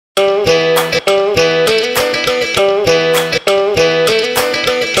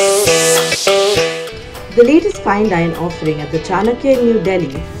The latest fine dine offering at the Chanakya in New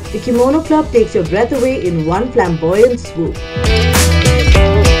Delhi, the Kimono Club takes your breath away in one flamboyant swoop.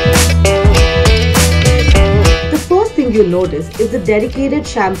 The first thing you'll notice is the dedicated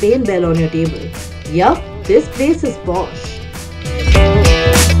champagne bell on your table. Yup, this place is posh.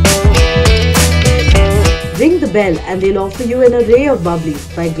 Ring the bell and they'll offer you an array of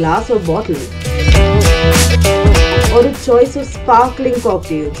bubblies by glass or bottle, or a choice of sparkling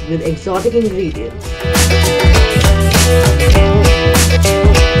cocktails with exotic ingredients.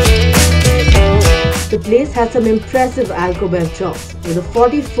 The place has some impressive alcobev chops with a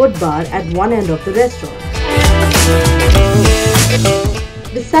 40-foot bar at one end of the restaurant.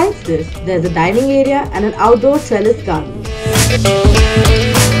 Besides this, there's a dining area and an outdoor trellis garden.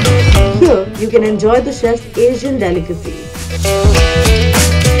 Here, you can enjoy the chef's Asian delicacies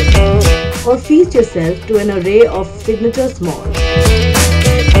or feast yourself to an array of signature smalls.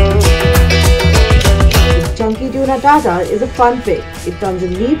 The chunky tuna tartar is a fun pick. It comes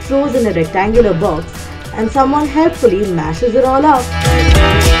in neat rows in a rectangular box and someone helpfully mashes it all up.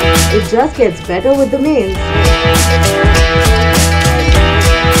 It just gets better with the mains.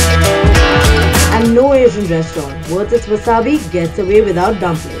 And no Asian restaurant worth its wasabi gets away without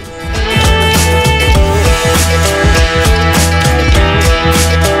dumplings.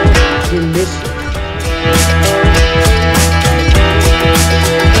 Delicious.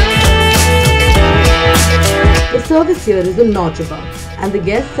 The service here is a notch above, and the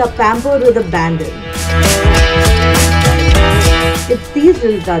guests are pampered with abandon. It's these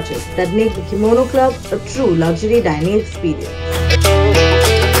little touches that make the Kimono Club a true luxury dining experience.